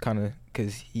was just kind of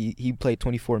because he played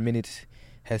 24 minutes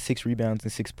had 6 rebounds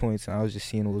and 6 points, and I was just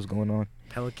seeing what was going on.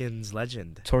 Pelicans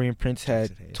legend. Taurean Prince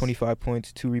had 25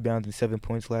 points, 2 rebounds, and 7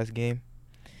 points last game.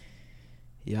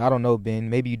 Yeah, I don't know, Ben.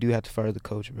 Maybe you do have to fire the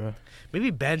coach, bro. Maybe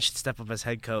Ben should step up as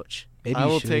head coach. Maybe I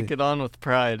will take it on with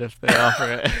pride if they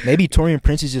offer it. Maybe Taurean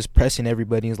Prince is just pressing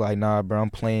everybody. He's like, nah, bro,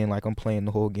 I'm playing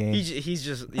the whole game. He's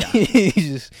just, yeah.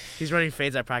 He's running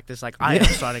fades at practice like, I am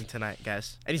starting tonight,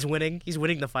 guys. And he's winning. He's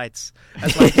winning the fights.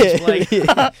 That's why he keeps playing.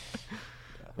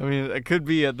 I mean, it could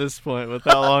be at this point with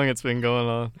how long it's been going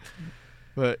on.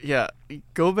 But, yeah,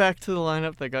 go back to the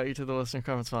lineup that got you to the Western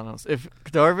Conference Finals. If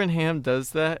Darvin Ham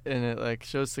does that and it, like,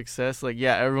 shows success, like,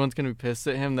 yeah, everyone's going to be pissed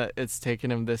at him that it's taken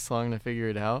him this long to figure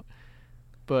it out.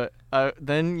 But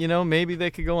then, you know, maybe they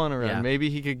could go on a run. Yeah. Maybe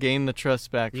he could gain the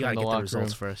trust back from the locker room. You got to get the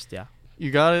results first, yeah.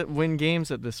 You got to win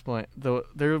games at this point. Though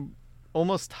they're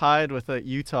almost tied with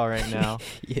Utah right now.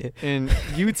 Yeah. And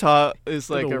Utah is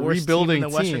like a rebuilding team, in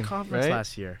the Western Conference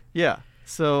last year. Yeah.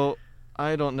 So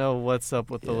I don't know what's up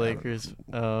with the Lakers.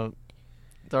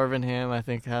 Darvin Ham, I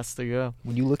think, has to go.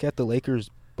 When you look at the Lakers'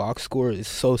 box score, it's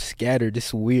so scattered.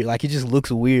 It's weird. Like, it just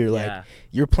looks weird. Yeah. Like,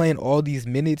 you're playing all these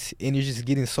minutes, and you're just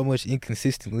getting so much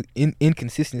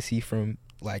inconsistency from,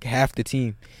 like, half the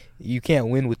team. You can't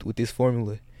win with this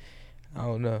formula. I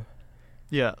don't know.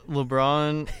 Yeah,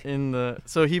 LeBron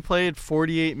so he played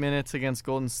 48 minutes against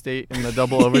Golden State in the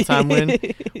double overtime win,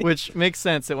 which makes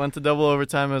sense. It went to double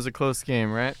overtime as a close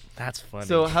game, right? That's funny.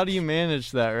 So how do you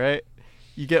manage that, right?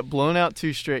 You get blown out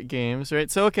 2 straight games,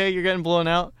 right? So, okay, you're getting blown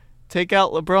out. Take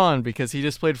out LeBron because he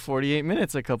just played 48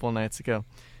 minutes a couple nights ago.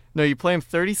 No, you play him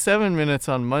 37 minutes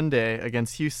on Monday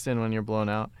against Houston when you're blown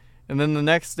out. And then the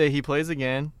next day he plays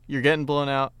again. You're getting blown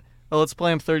out. Oh, let's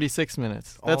play him 36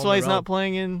 minutes. That's why he's not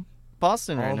playing in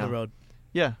Boston right now. On the road.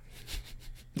 Yeah.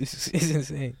 This is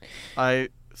insane. I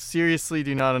seriously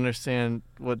do not understand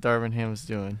what Darvin Ham is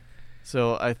doing.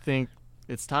 So I think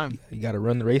it's time. You got to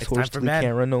run the racehorse till you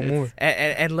can't run no more.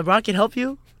 And LeBron can help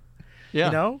you. Yeah.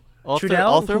 You know?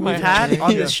 Trudell, who we've had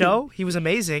on this show, he was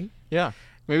amazing. Yeah.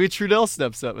 Maybe Trudell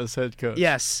steps up as head coach.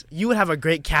 Yes. You would have a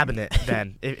great cabinet,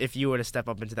 Ben, if you were to step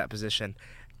up into that position.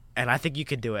 And I think you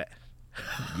could do it.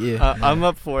 Yeah. I'm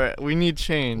up for it. We need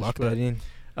change. Lock that in.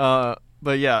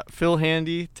 But yeah, Phil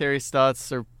Handy, Terry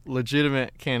Stotts are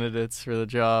legitimate candidates for the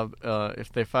job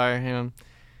if they fire him.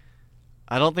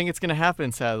 I don't think it's going to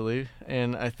happen, sadly.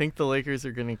 And I think the Lakers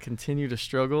are going to continue to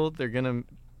struggle. They're going to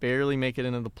barely make it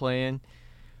into the play-in.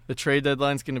 The trade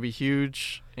deadline's going to be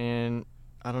huge. And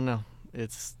I don't know.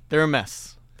 They're a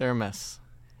mess. They're a mess.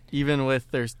 Even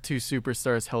with their 2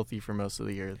 superstars healthy for most of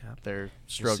the year, they're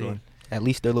struggling. At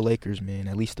least they're the Lakers, man.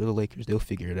 At least they're the Lakers. They'll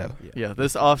figure it out. Yeah,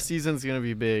 this offseason's going to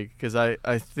be big because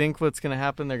I think what's going to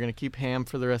happen, they're going to keep Ham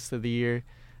for the rest of the year.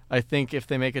 I think if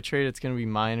they make a trade, it's going to be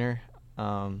minor.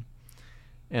 And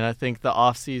I think the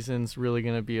offseason's really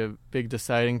going to be a big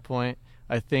deciding point.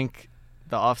 I think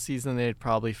the offseason they'd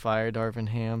probably fire Darvin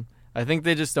Ham. I think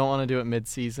they just don't want to do it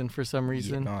mid-season for some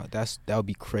reason. Yeah, no, that would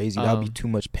be crazy. That would be too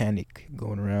much panic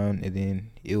going around, and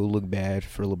then it will look bad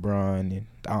for LeBron. And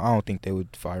I don't think they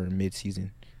would fire him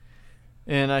mid-season.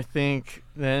 And I think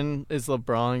then is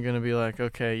LeBron going to be like,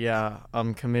 okay, yeah,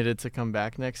 I'm committed to come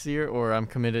back next year, or I'm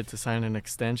committed to sign an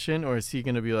extension, or is he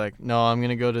going to be like, no, I'm going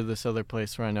to go to this other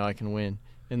place where I know I can win?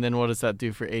 And then what does that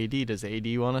do for AD? Does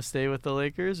AD want to stay with the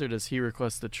Lakers, or does he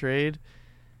request a trade?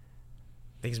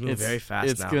 Things move very fast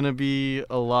now. It's going to be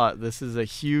a lot. This is a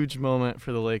huge moment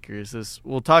for the Lakers.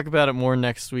 We'll talk about it more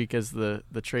next week as the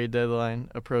trade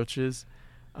deadline approaches,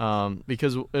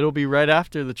 because it'll be right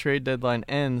after the trade deadline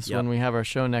ends when we have our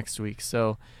show next week.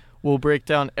 So we'll break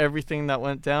down everything that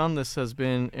went down. This has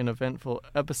been an eventful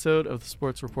episode of the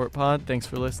Sports Report Pod. Thanks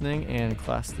for listening, and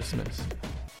class dismissed.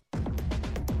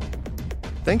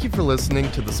 Thank you for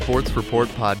listening to the Sports Report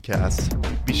Podcast.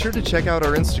 Be sure to check out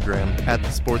our Instagram at the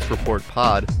Sports Report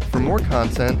Pod for more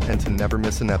content and to never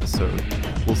miss an episode.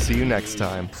 We'll see you next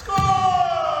time. Score!